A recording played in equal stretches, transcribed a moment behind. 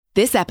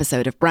This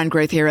episode of Brand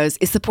Growth Heroes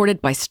is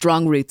supported by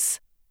Strong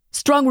Roots.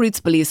 Strong Roots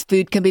believes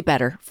food can be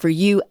better for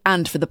you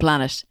and for the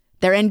planet.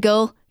 Their end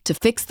goal? To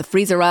fix the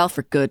freezer aisle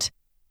for good.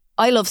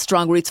 I love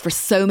Strong Roots for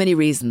so many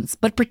reasons,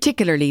 but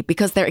particularly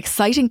because their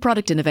exciting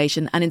product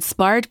innovation and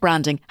inspired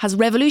branding has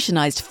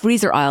revolutionised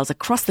freezer aisles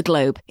across the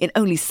globe in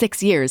only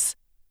 6 years.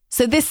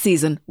 So this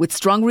season, with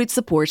Strong Roots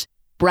support,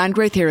 Brand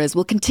Growth Heroes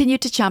will continue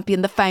to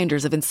champion the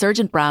founders of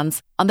insurgent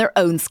brands on their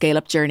own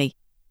scale-up journey.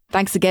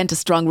 Thanks again to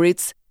Strong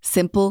Roots.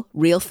 Simple,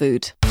 real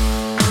food.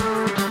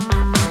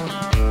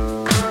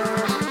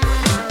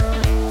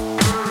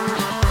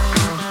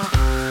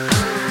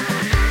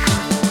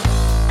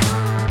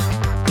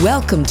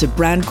 Welcome to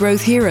Brand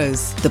Growth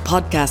Heroes, the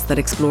podcast that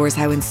explores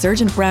how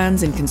insurgent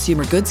brands in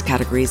consumer goods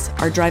categories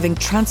are driving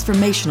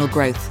transformational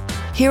growth.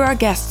 Here our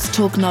guests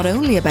talk not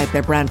only about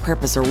their brand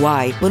purpose or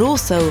why, but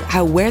also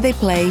how where they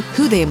play,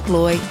 who they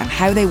employ, and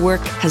how they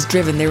work has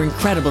driven their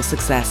incredible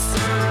success.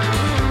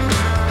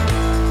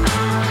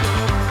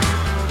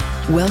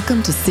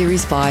 Welcome to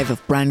Series 5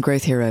 of Brand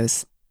Growth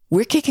Heroes.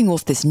 We're kicking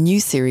off this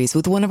new series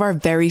with one of our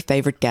very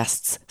favourite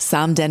guests,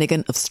 Sam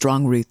Denigan of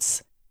Strong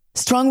Roots.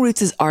 Strong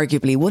Roots is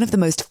arguably one of the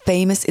most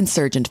famous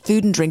insurgent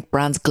food and drink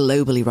brands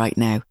globally right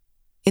now.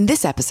 In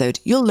this episode,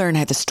 you'll learn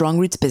how the Strong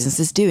Roots business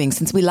is doing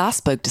since we last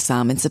spoke to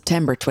Sam in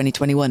September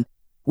 2021.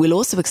 We'll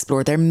also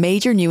explore their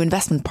major new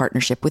investment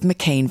partnership with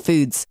McCain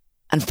Foods.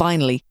 And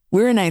finally,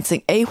 we're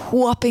announcing a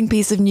whopping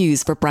piece of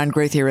news for Brand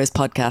Growth Heroes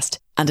podcast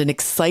and an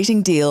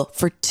exciting deal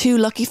for 2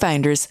 lucky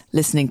founders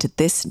listening to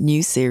this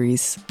new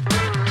series.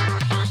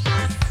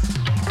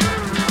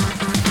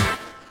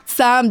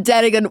 Sam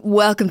Denigan,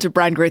 welcome to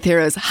Brand Growth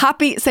Heroes.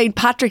 Happy St.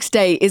 Patrick's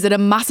Day. Is it a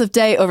massive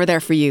day over there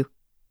for you?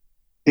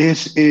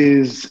 It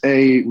is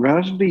a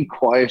relatively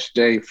quiet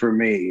day for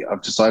me.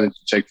 I've decided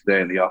to take the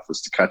day in the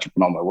office to catch up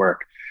on all my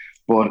work.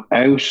 But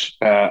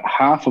out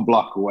half a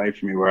block away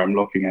from me, where I'm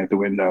looking out the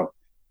window,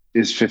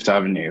 is Fifth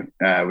Avenue,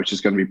 which is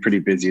going to be pretty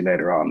busy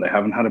later on. They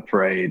haven't had a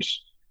parade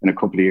in a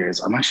couple of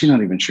years. I'm actually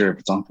not even sure if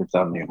it's on Fifth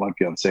Avenue. It might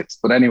be on 6th.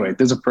 But anyway,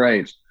 there's a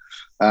parade.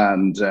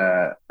 And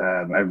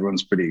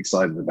everyone's pretty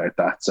excited about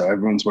that. So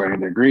everyone's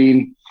wearing their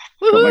green.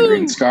 Got my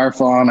green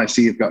scarf on. I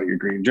see you've got your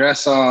green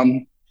dress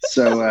on.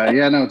 So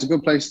it's a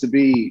good place to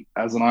be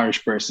as an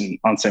Irish person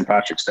on St.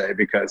 Patrick's Day,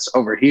 because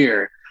over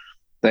here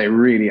they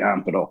really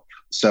amp it up.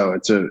 So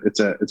it's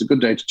a good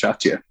day to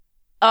chat to you.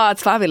 Oh,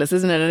 it's fabulous,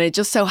 isn't it? And it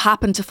just so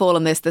happened to fall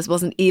on this. This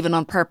wasn't even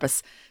on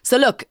purpose. So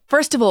look,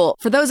 first of all,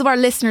 for those of our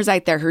listeners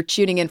out there who are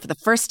tuning in for the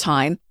first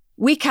time,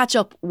 we catch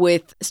up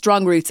with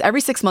Strong Roots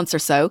every 6 months or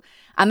so,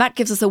 and that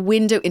gives us a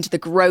window into the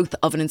growth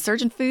of an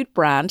insurgent food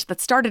brand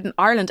that started in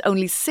Ireland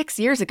only 6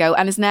 years ago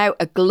and is now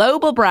a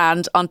global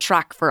brand on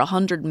track for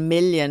 100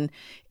 million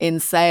in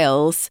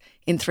sales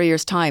in 3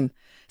 years' time.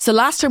 So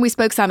last time we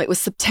spoke, Sam, it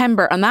was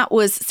September, and that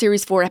was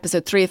Series 4,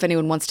 Episode 3, if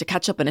anyone wants to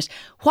catch up on it.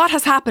 What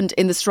has happened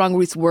in the Strong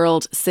Roots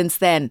world since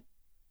then?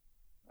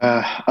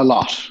 A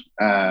lot.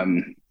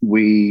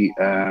 We've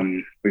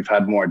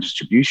had more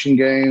distribution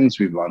gains.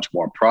 We've launched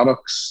more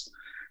products.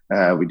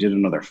 We did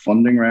another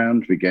funding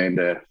round. We gained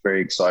a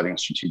very exciting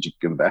strategic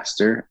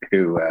investor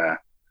who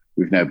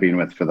we've now been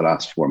with for the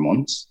last 4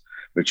 months,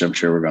 which I'm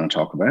sure we're going to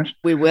talk about.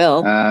 We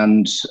will.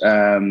 And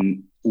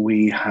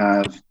we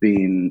have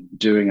been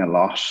doing a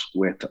lot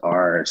with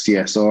our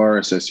CSR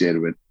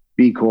associated with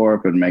B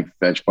Corp and Make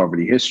Veg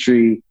Poverty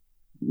History.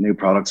 New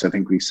products, I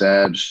think we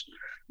said.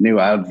 New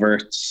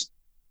adverts.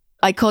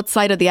 I caught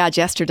sight of the ad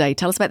yesterday.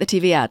 Tell us about the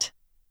TV ad.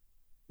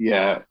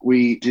 Yeah,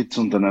 we did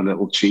something a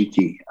little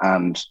cheeky,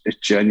 and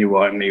it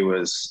genuinely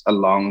was a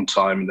long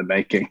time in the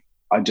making.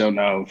 I don't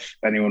know if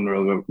anyone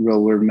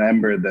will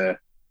remember the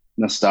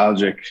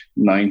nostalgic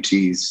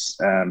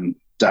 90s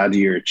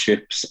Daddy or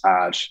Chips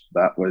ad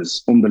that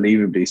was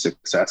unbelievably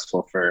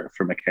successful for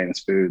McCain's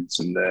Foods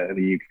in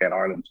the UK and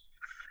Ireland.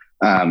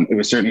 It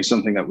was certainly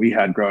something that we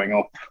had growing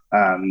up,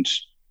 and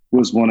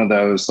was one of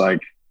those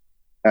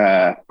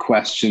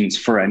questions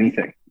for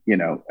anything.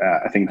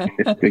 I think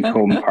it's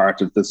become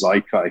part of the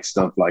zeitgeist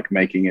of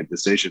making a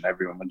decision.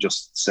 Everyone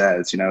just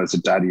says, is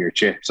it Daddy or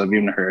Chips? I've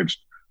even heard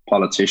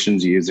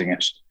politicians using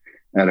it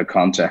out of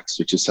context,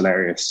 which is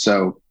hilarious.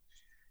 So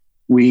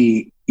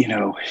we,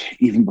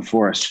 even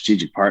before a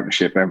strategic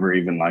partnership ever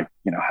even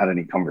had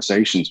any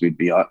conversations, we'd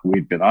been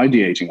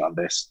ideating on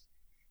this.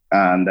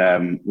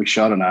 And we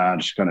shot an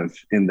ad kind of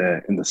in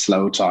the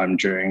slow time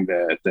during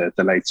the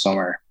late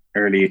summer,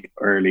 early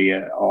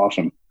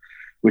autumn,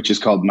 which is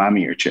called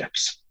Mammy or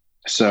Chips.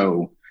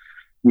 So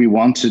we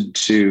wanted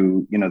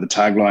to, the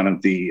tagline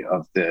of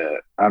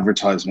the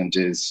advertisement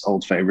is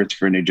old favorites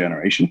for a new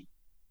generation.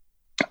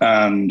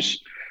 And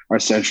our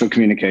central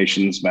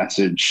communications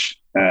message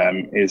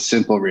is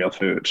simple, real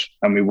food.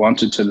 And we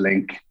wanted to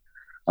link,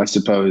 I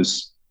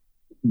suppose,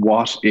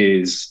 what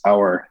is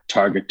our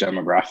target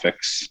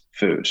demographics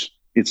food?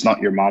 It's not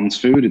your mom's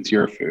food, it's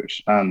your food.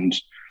 And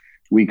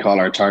we call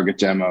our target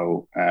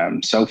demo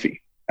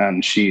Sophie.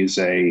 And she's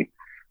a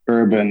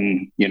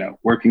urban,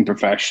 working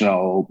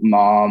professional,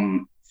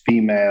 mom,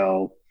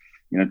 female,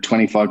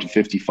 25 to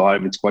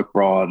 55. It's quite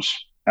broad.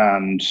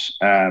 And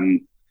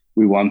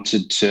we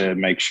wanted to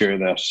make sure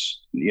that,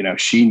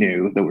 she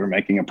knew that we were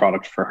making a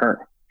product for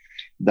her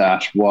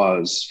that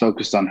was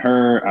focused on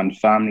her and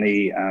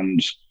family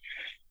and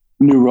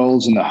new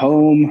roles in the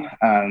home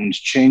and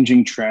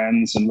changing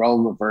trends and role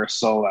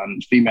reversal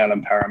and female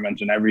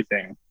empowerment and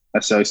everything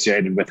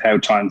associated with how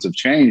times have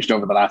changed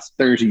over the last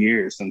 30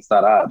 years since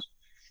that ad.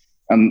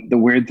 And the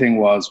weird thing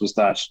was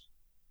that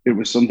it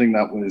was something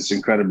that was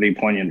incredibly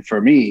poignant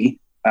for me.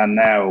 And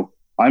now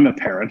I'm a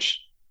parent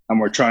and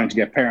we're trying to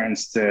get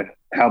parents to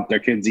help their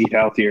kids eat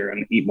healthier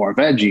and eat more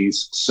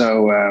veggies.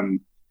 So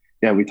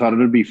we thought it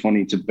would be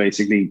funny to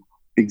basically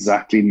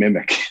exactly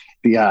mimic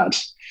the ad,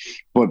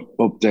 but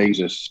update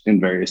it in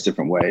various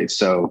different ways.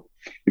 So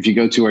if you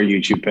go to our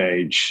YouTube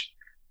page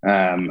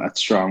at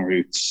Strong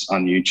Roots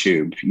on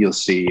YouTube, you'll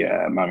see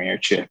Mammy Ear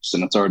Chips,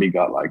 and it's already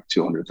got like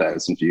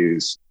 200,000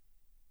 views.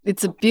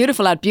 It's a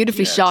beautiful ad,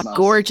 beautifully shot, nice.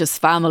 Gorgeous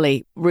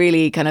family,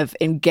 really kind of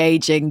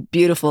engaging,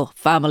 beautiful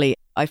family.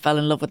 I fell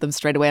in love with them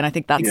straight away. And I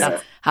think that's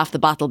half the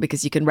battle,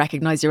 because you can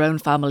recognize your own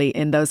family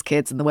in those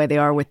kids and the way they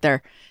are with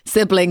their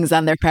siblings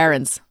and their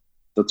parents.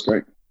 That's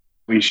great.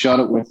 We shot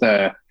it with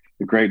a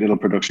great little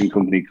production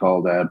company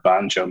called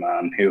Banjo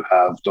Man, who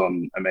have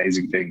done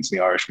amazing things in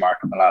the Irish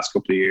market in the last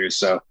couple of years.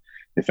 So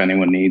if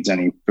anyone needs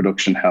any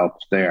production help,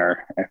 they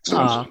are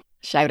excellent. Oh,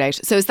 shout out.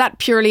 So is that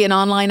purely an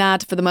online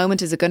ad for the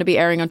moment? Is it going to be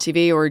airing on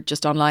TV or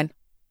just online?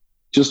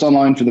 Just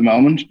online for the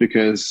moment,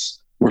 because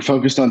we're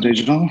focused on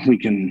digital. We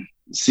can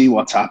see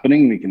what's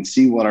happening. We can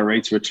see what our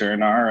rates of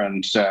return are.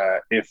 And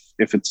if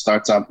it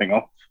starts amping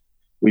up,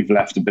 we've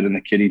left a bit in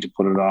the kitty to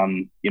put it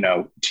on,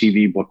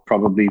 TV, but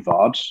probably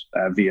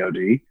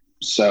VOD.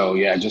 So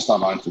yeah, just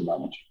online for the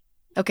moment.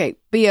 Okay,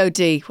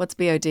 BOD. What's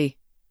BOD?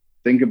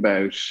 Think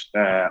about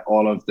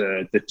all of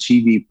the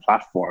TV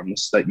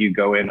platforms that you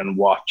go in and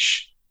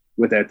watch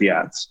without the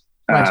ads.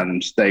 Right.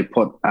 And they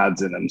put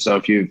ads in them. So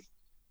if you've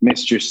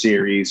missed your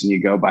series and you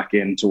go back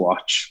in to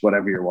watch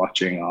whatever you're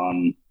watching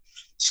on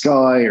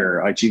Sky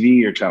or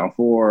ITV or Channel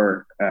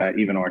 4,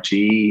 even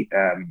RTE,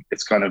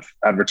 it's kind of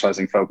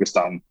advertising focused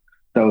on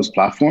those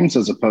platforms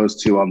as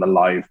opposed to on the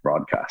live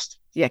broadcast.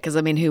 Yeah, because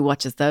who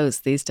watches those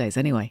these days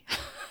anyway?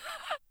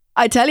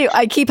 I tell you,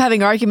 I keep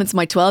having arguments with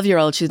my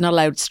 12-year-old. She's not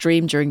allowed to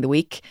stream during the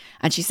week.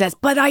 And she says,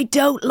 but I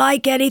don't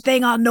like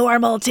anything on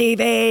normal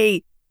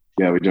TV.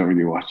 Yeah, we don't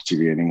really watch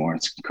TV anymore.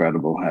 It's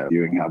incredible how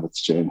viewing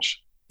habits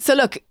change. So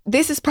look,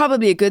 this is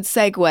probably a good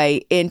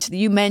segue into,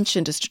 you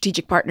mentioned a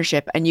strategic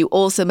partnership, and you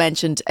also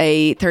mentioned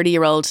a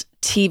 30-year-old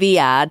TV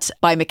ad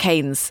by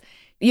McCain's.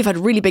 You've had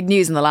really big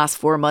news in the last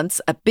 4 months,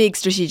 a big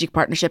strategic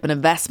partnership and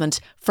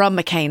investment from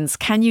McCain's.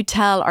 Can you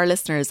tell our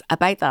listeners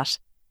about that?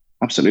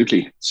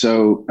 Absolutely.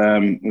 So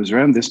it was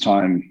around this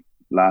time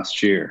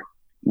last year,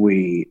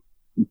 we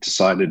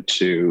decided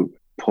to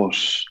put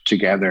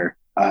together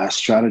a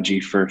strategy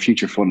for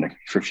future funding,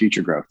 for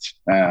future growth.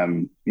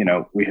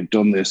 We had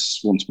done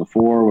this once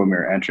before when we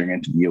were entering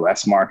into the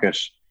US market.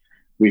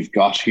 We've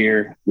got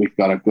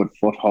a good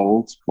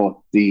foothold, but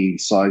the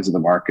size of the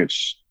market,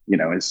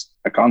 is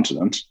a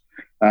continent.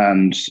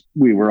 And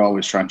we were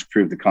always trying to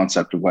prove the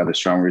concept of whether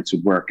Strong Roots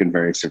would work in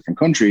various different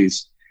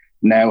countries.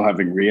 Now,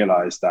 having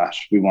realized that,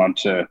 we want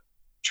to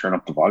turn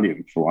up the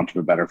volume, for want of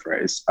a better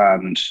phrase.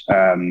 And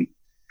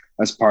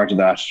as part of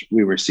that,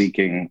 we were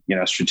seeking,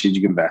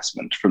 strategic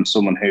investment from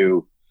someone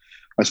who,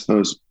 I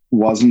suppose,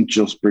 wasn't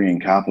just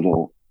bringing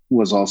capital,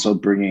 was also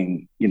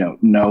bringing,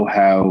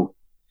 know-how,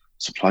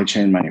 supply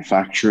chain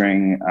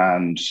manufacturing,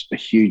 and a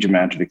huge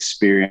amount of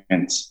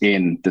experience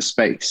in the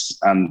space.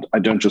 And I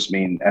don't just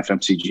mean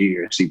FMCG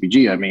or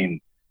CPG, I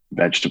mean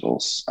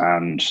vegetables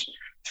and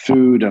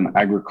food and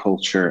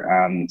agriculture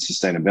and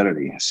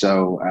sustainability.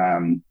 So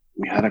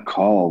we had a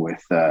call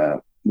with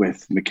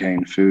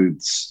McCain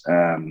Foods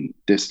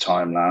this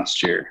time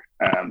last year.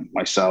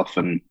 Myself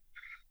and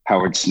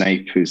Howard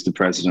Snape, who's the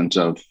president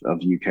of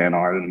UK and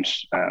Ireland,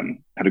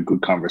 had a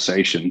good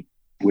conversation,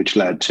 which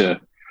led to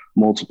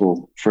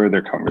multiple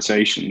further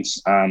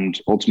conversations. And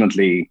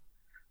ultimately,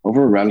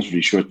 over a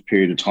relatively short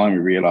period of time, we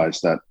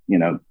realized that,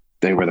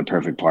 they were the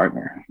perfect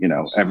partner.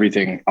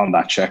 Everything on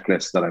that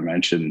checklist that I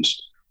mentioned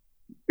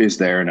is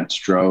there in its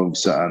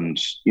droves. And,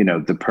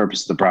 the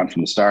purpose of the brand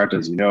from the start,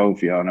 as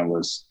Fiona,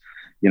 was,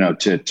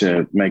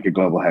 to make a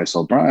global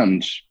household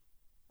brand.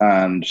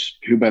 And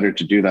who better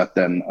to do that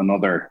than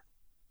another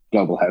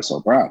global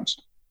household brand?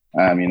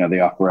 They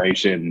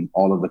operate in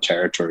all of the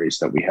territories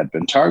that we had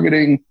been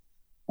targeting.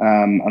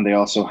 And they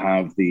also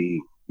have the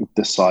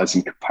size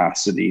and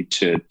capacity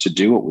to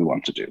do what we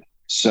want to do.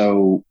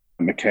 So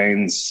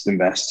McCain's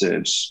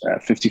invested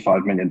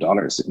 $55 million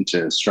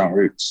into Strong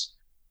Roots.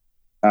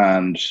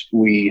 And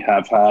we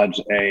have had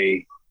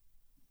a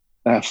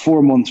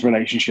 4-month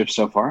relationship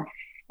so far.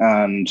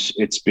 And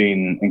it's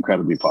been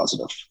incredibly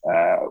positive.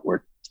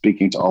 We're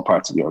speaking to all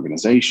parts of the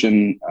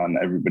organization, and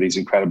everybody's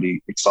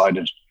incredibly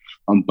excited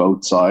on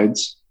both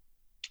sides.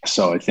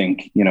 So I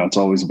think, it's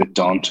always a bit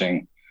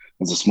daunting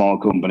as a small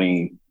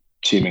company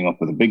teaming up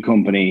with a big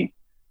company,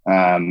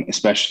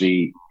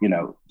 especially,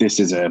 this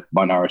is a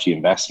minority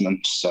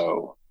investment.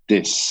 So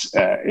this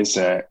is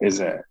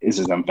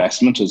an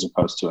investment as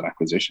opposed to an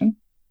acquisition.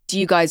 Do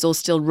you guys all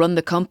still run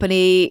the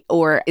company,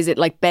 or is it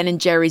like Ben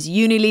and Jerry's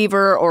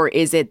Unilever, or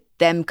is it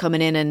them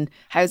coming in, and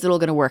how's it all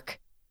going to work?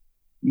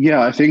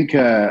 Yeah, I think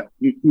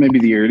maybe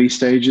the early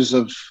stages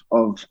of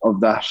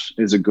that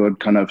is a good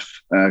kind of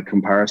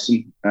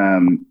comparison.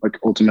 Like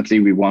ultimately,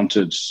 we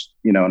wanted,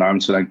 an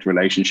arm's length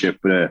relationship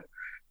with a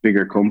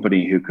bigger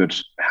company who could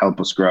help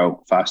us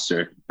grow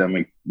faster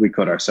than we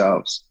could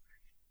ourselves.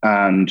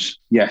 And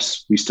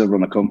yes, we still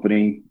run a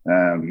company,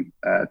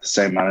 the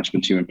same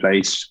management team in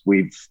place.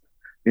 We've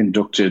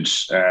inducted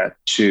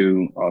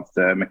two of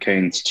the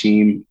McCain's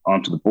team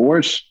onto the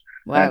board.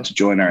 Wow. To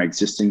join our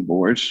existing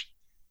board.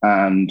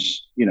 And,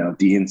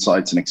 the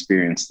insights and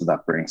experience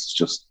that brings is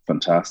just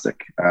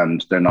fantastic.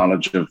 And their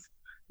knowledge of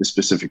the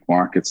specific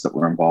markets that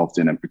we're involved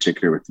in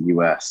particular with the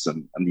US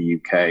and the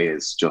UK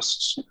is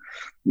just,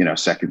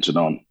 second to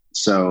none.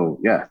 So,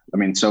 yeah, I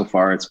mean, so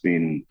far it's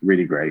been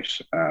really great.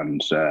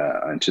 And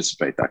I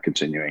anticipate that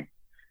continuing.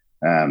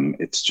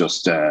 It's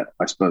just, I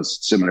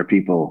suppose, similar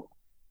people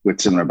with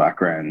similar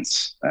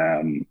backgrounds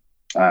and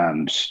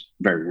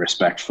very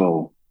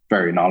respectful,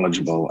 very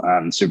knowledgeable,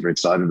 and super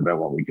excited about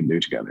what we can do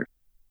together.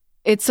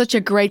 It's such a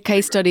great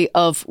case study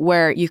of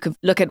where you can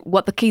look at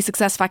what the key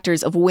success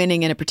factors of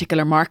winning in a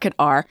particular market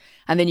are.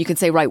 And then you can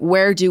say, right,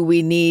 where do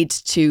we need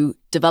to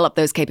develop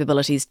those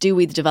capabilities? Do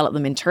we develop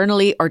them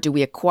internally, or do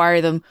we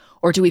acquire them,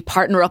 or do we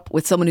partner up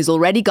with someone who's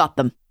already got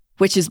them,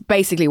 which is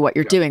basically what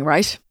you're doing,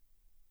 right?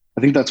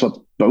 I think that's what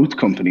both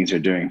companies are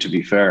doing, to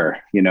be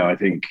fair. I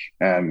think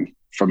from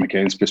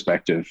McCain's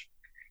perspective,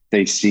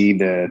 they see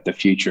the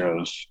future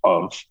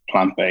of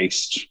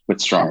plant-based with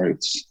Strong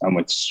Roots, and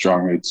with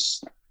Strong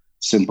Roots'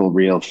 simple,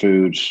 real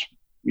food,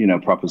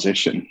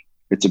 proposition.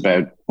 It's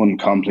about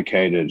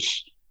uncomplicated,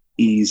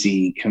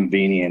 easy,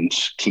 convenient,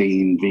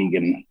 clean,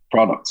 vegan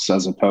products,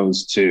 as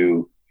opposed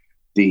to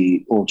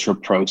the ultra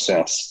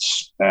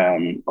processed,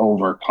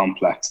 over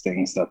complex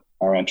things that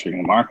are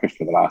entering the market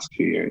for the last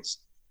few years.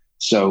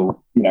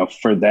 So,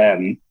 for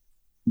them,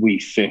 we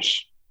fit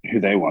who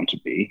they want to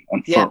be.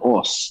 And for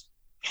us,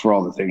 for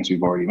all the things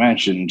we've already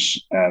mentioned,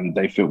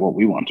 they fit what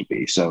we want to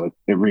be. So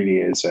it really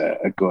is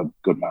a good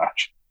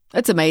match.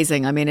 It's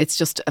amazing. I mean, it's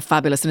just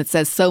fabulous. And it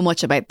says so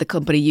much about the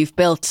company you've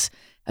built.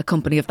 A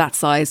company of that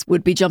size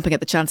would be jumping at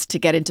the chance to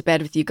get into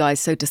bed with you guys,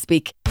 so to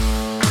speak.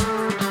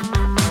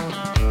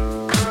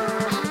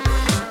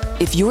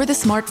 If you're the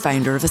smart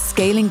founder of a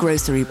scaling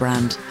grocery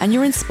brand and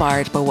you're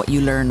inspired by what you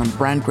learn on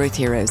Brand Growth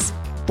Heroes,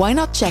 why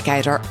not check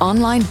out our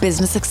online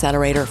business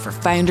accelerator for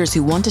founders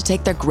who want to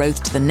take their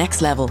growth to the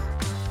next level?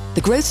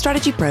 The Growth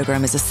Strategy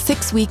Programme is a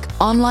 6-week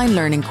online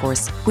learning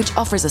course which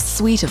offers a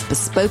suite of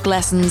bespoke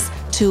lessons,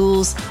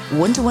 tools,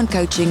 one-to-one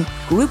coaching,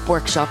 group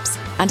workshops,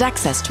 and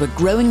access to a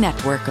growing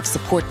network of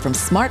support from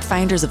smart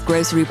founders of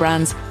grocery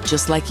brands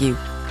just like you.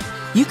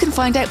 You can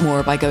find out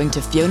more by going to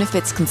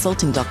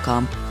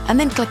fionafittsconsulting.com and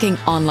then clicking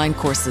online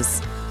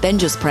courses. Then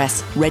just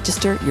press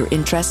register your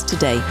interest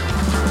today.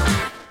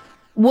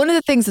 One of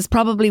the things that's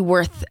probably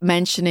worth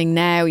mentioning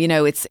now,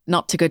 it's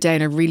not to go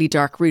down a really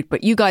dark route,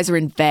 but you guys are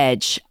in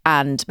veg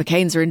and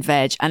McCain's are in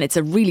veg, and it's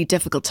a really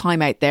difficult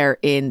time out there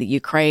in the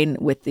Ukraine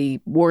with the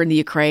war in the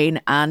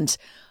Ukraine. And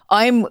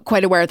I'm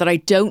quite aware that I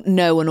don't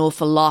know an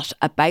awful lot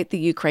about the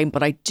Ukraine,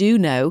 but I do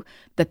know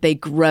that they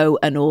grow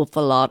an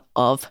awful lot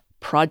of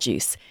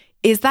produce.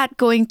 Is that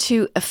going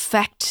to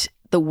affect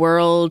the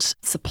world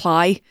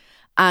supply?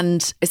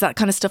 And is that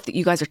kind of stuff that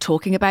you guys are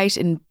talking about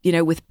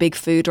with big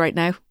food right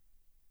now?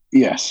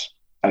 Yes,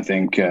 I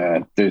think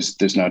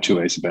there's no two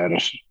ways about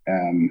it.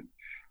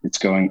 It's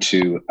going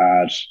to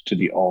add to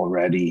the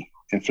already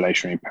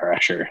inflationary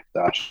pressure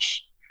that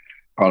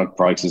product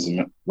prices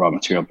and raw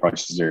material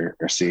prices are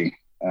seeing.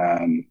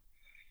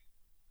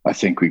 I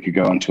think we could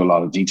go into a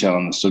lot of detail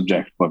on the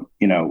subject, but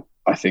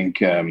I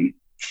think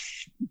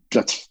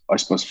that's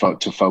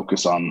to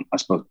focus on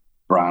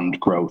brand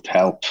growth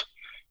help.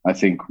 I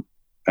think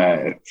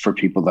for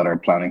people that are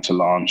planning to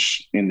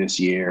launch in this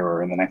year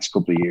or in the next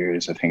couple of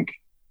years, I think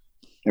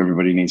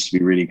everybody needs to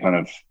be really kind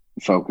of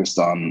focused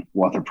on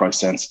what their price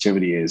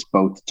sensitivity is,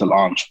 both to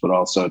launch, but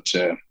also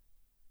to,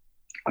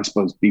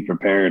 be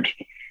prepared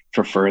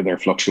for further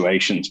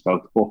fluctuations,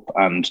 both up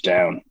and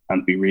down,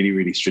 and be really,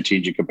 really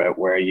strategic about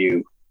where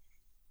you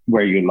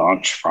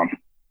launch from.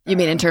 You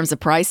mean in terms of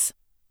price?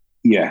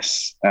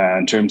 Yes.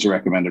 In terms of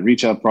recommended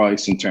retail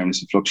price, in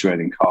terms of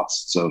fluctuating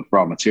costs of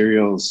raw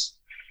materials,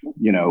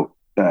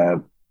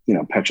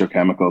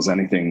 petrochemicals,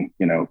 anything,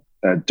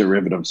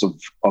 derivatives of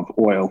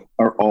oil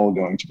are all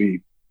going to be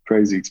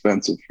crazy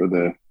expensive for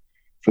the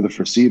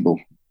foreseeable.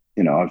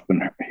 I've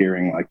been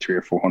hearing like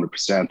 300 or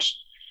 400%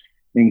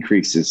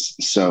 increases.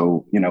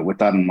 So, with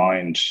that in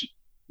mind,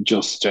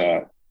 just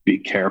be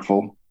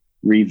careful,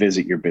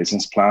 revisit your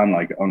business plan.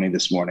 Like only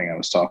this morning, I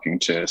was talking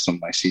to some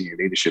of my senior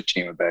leadership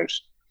team about,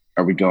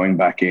 are we going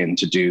back in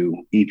to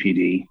do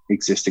EPD,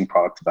 existing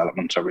product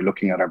development? Are we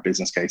looking at our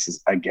business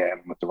cases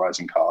again with the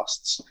rising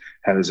costs?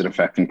 How is it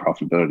affecting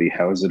profitability?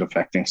 How is it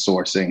affecting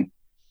sourcing?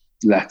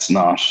 Let's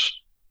not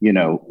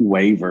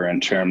waver in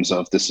terms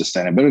of the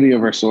sustainability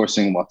of our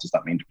sourcing. What does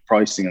that mean to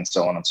pricing and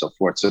so on and so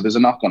forth? So there's a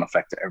knock-on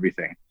effect to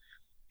everything.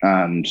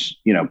 And,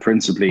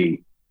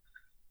 principally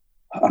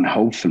and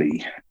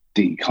hopefully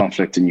the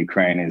conflict in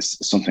Ukraine is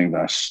something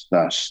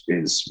that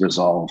is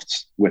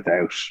resolved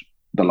without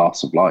the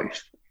loss of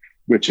life,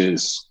 which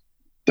is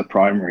the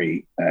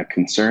primary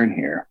concern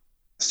here.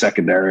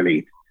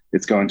 Secondarily,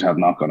 it's going to have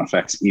knock-on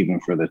effects even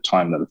for the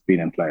time that it's been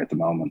in play at the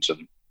moment.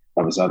 And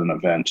I was at an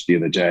event the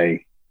other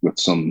day with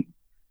some,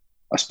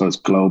 I suppose,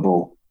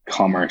 global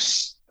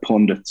commerce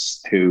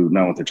pundits who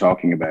know what they're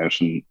talking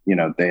about. And,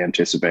 they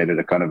anticipated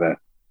a kind of a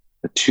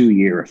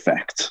 2-year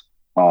effect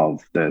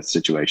of the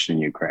situation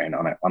in Ukraine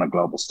on a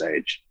global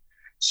stage.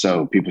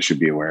 So people should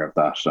be aware of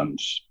that. And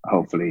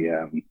hopefully,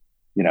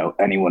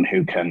 anyone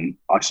who can,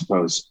 I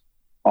suppose,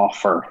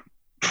 offer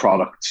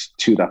product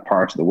to that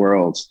part of the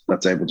world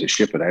that's able to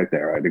ship it out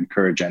there, I'd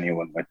encourage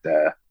anyone with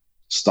the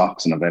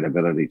stocks and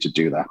availability to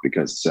do that,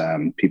 because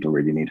people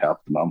really need help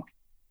at the moment.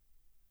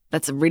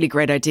 That's a really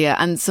great idea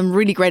and some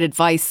really great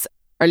advice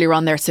earlier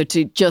on there. So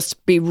to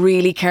just be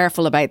really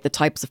careful about the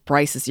types of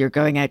prices you're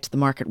going out to the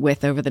market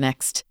with over the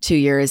next 2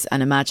 years,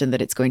 and imagine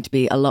that it's going to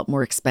be a lot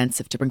more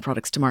expensive to bring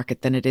products to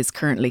market than it is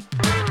currently.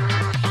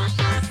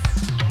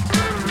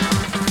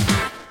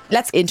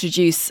 Let's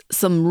introduce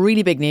some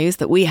really big news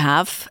that we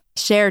have,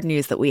 shared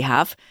news that we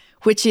have,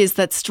 which is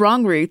that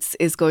Strong Roots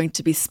is going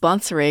to be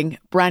sponsoring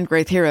Brand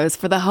Growth Heroes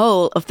for the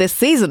whole of this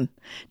season.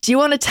 Do you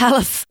want to tell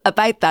us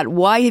about that?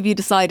 Why have you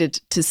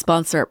decided to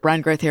sponsor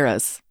Brand Growth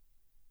Heroes?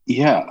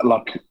 Yeah,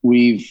 look,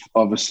 we've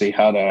obviously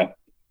had a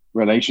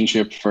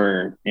relationship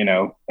for,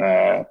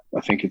 I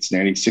think it's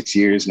nearly 6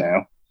 years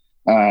now.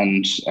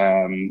 And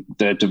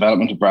the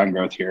development of Brand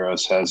Growth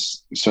Heroes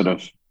has sort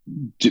of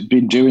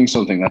been doing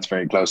something that's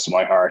very close to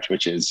my heart,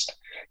 which is,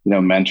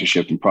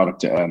 mentorship and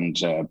product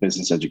and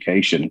business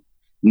education,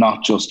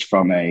 not just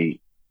from a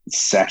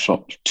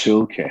setup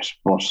toolkit,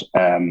 but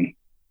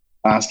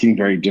asking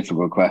very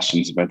difficult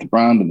questions about the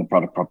brand and the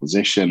product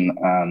proposition,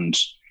 and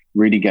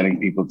really getting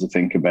people to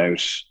think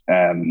about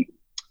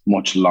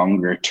much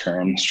longer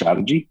term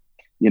strategy.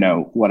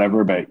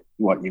 Whatever about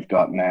what you've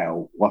got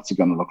now, what's it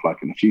going to look like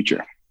in the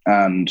future?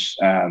 And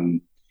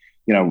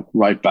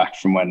right back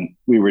from when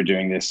we were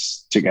doing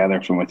this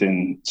together from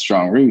within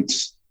Strong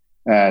Roots,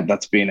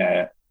 that's been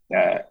a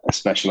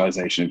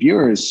specialization of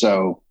yours.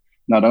 So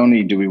not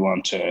only do we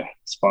want to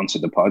sponsor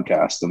the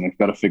podcast, and we've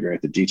got to figure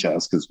out the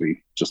details because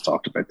we just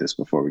talked about this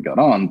before we got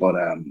on, but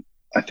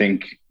I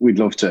think we'd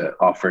love to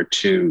offer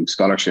 2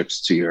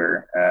 scholarships to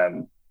your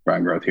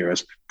Brand Growth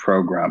Heroes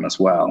program as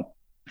well,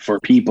 for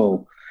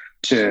people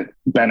to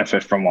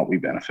benefit from what we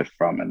benefit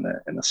from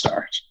in the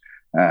start.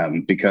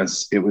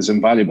 Because it was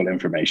invaluable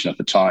information at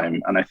the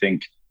time. And I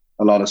think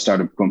a lot of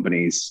startup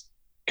companies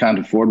can't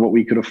afford what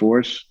we could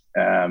afford.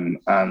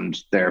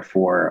 And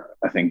therefore,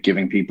 I think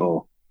giving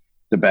people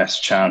the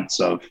best chance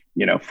of,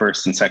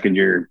 first and second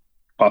year,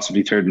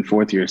 possibly third and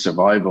fourth year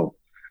survival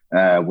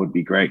would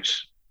be great.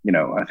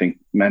 I think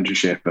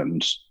mentorship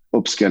and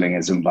upskilling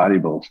is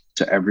invaluable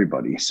to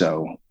everybody.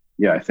 So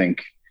yeah, I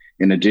think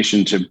in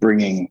addition to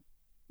bringing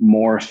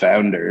more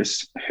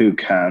founders who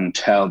can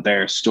tell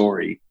their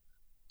story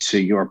to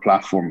your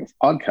platform of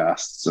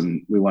podcasts,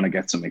 and we want to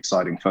get some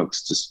exciting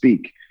folks to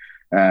speak,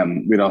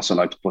 we'd also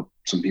like to put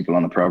some people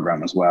on the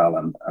program as well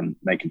and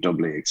make it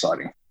doubly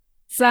exciting.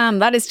 Sam,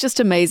 that is just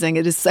amazing.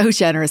 It is so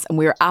generous, and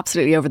we're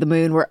absolutely over the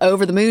moon. We're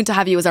over the moon to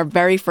have you as our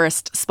very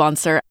first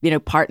sponsor,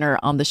 partner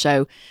on the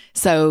show.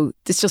 So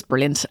it's just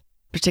brilliant,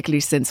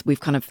 particularly since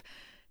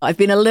I've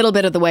been a little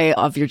bit of the way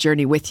of your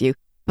journey with you.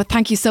 But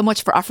thank you so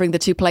much for offering the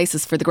 2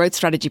 places for the Growth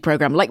Strategy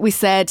Programme. Like we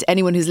said,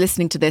 anyone who's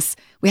listening to this,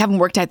 we haven't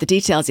worked out the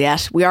details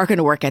yet. We are going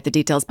to work out the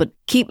details, but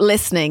keep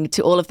listening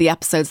to all of the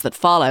episodes that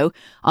follow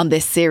on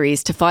this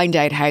series to find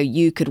out how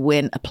you could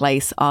win a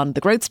place on the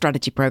Growth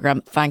Strategy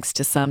Programme, thanks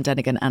to Sam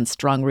Denigan and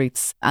Strong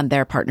Roots and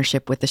their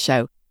partnership with the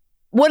show.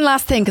 One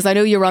last thing, because I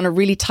know you're on a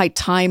really tight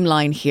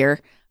timeline here.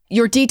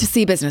 Your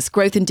D2C business,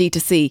 growth in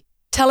D2C.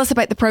 Tell us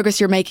about the progress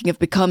you're making of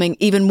becoming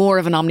even more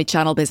of an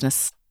omni-channel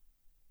business.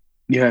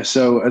 Yeah,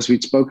 so as we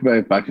spoke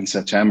about back in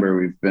September,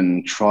 we've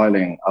been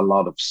trialing a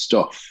lot of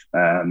stuff.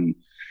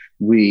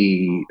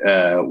 We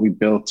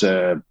built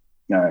a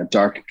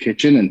dark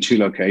kitchen in 2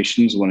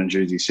 locations, one in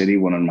Jersey City,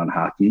 one in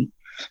Manhattan.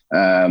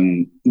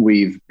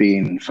 We've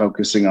been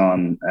focusing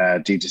on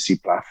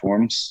D2C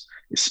platforms,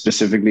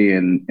 specifically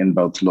in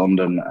both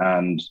London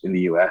and in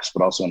the US,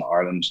 but also in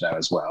Ireland now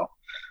as well.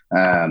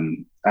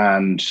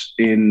 And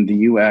in the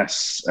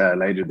US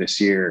later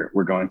this year,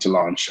 we're going to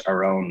launch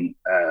our own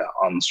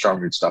on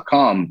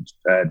strongroots.com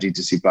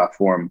D2C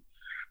platform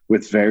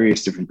with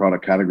various different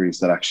product categories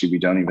that actually we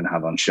don't even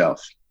have on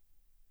shelf.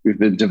 We've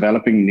been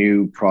developing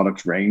new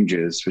product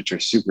ranges, which are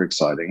super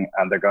exciting,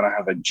 and they're going to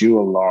have a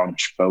dual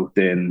launch both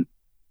in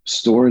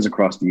stores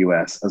across the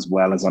US as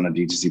well as on a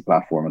D2C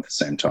platform at the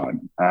same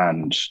time.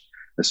 And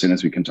as soon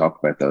as we can talk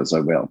about those, I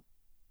will.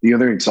 The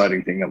other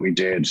exciting thing that we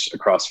did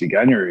across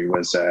Veganuary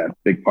was a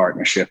big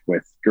partnership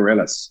with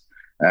Gorillas,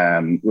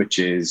 which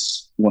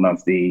is one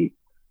of the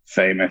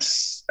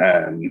famous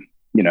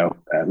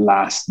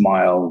last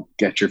mile,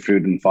 get your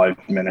food in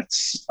 5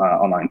 minutes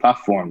online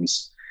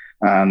platforms.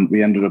 And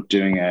we ended up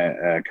doing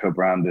a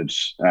co-branded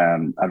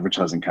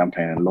advertising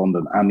campaign in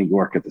London and New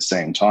York at the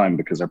same time,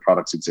 because our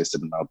products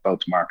existed in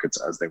both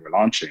markets as they were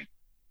launching.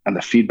 And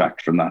the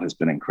feedback from that has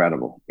been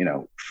incredible.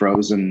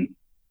 Frozen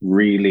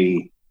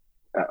really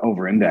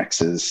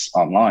over-indexes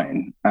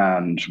online.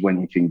 And when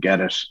you can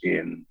get it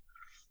in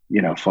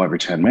 5 or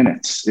 10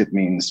 minutes, it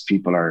means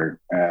people are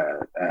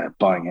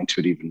buying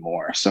into it even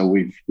more. So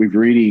we've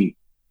really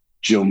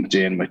jumped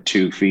in with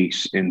 2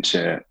 feet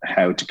into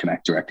how to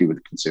connect directly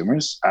with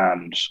consumers,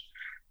 and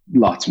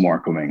lots more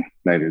coming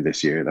later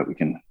this year that we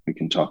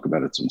can talk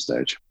about at some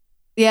stage.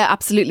 Yeah,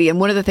 absolutely. And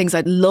one of the things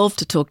I'd love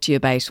to talk to you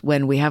about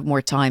when we have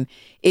more time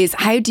is,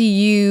 how do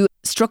you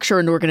structure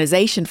an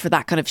organization for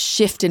that kind of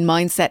shift in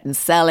mindset and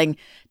selling,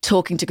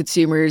 talking to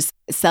consumers,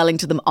 selling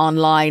to them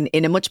online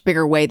in a much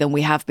bigger way than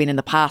we have been in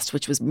the past,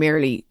 which was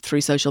merely through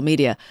social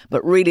media,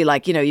 but really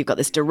you've got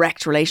this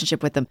direct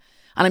relationship with them.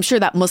 And I'm sure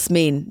that must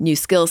mean new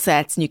skill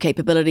sets, new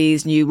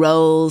capabilities, new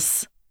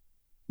roles.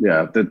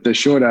 Yeah, the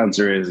short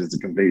answer is it's a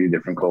completely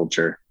different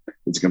culture.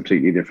 It's a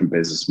completely different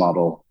business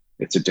model.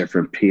 It's a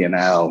different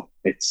P&L.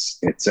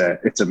 It's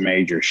a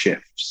major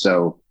shift.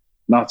 So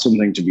not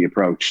something to be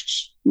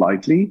approached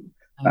lightly.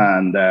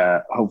 And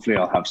hopefully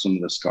I'll have some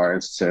of the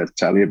scars to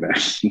tell you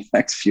about in the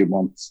next few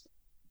months.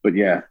 But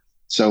yeah,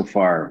 so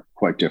far,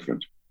 quite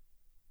different.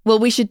 Well,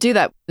 we should do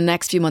that. The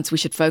next few months, we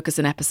should focus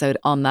an episode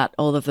on that,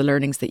 all of the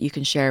learnings that you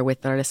can share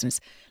with our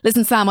listeners.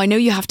 Listen, Sam, I know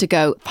you have to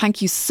go.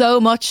 Thank you so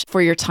much for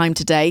your time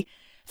today.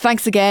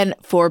 Thanks again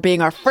for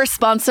being our first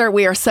sponsor.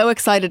 We are so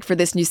excited for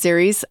this new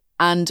series,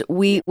 and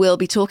we will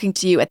be talking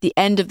to you at the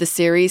end of the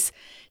series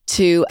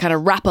to kind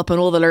of wrap up on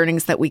all the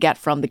learnings that we get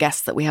from the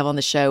guests that we have on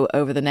the show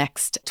over the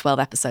next 12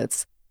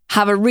 episodes.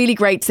 Have a really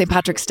great St.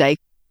 Patrick's Day.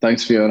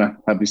 Thanks, Fiona.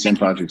 Happy St.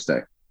 Patrick's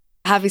Day.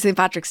 Happy St.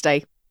 Patrick's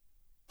Day.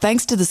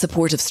 Thanks to the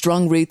support of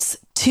Strong Roots,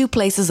 2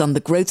 places on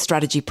the Growth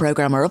Strategy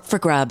programme are up for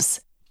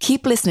grabs.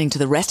 Keep listening to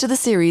the rest of the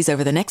series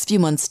over the next few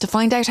months to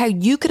find out how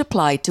you could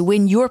apply to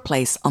win your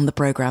place on the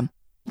programme.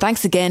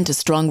 Thanks again to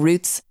Strong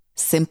Roots,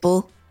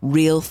 simple,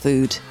 real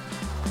food.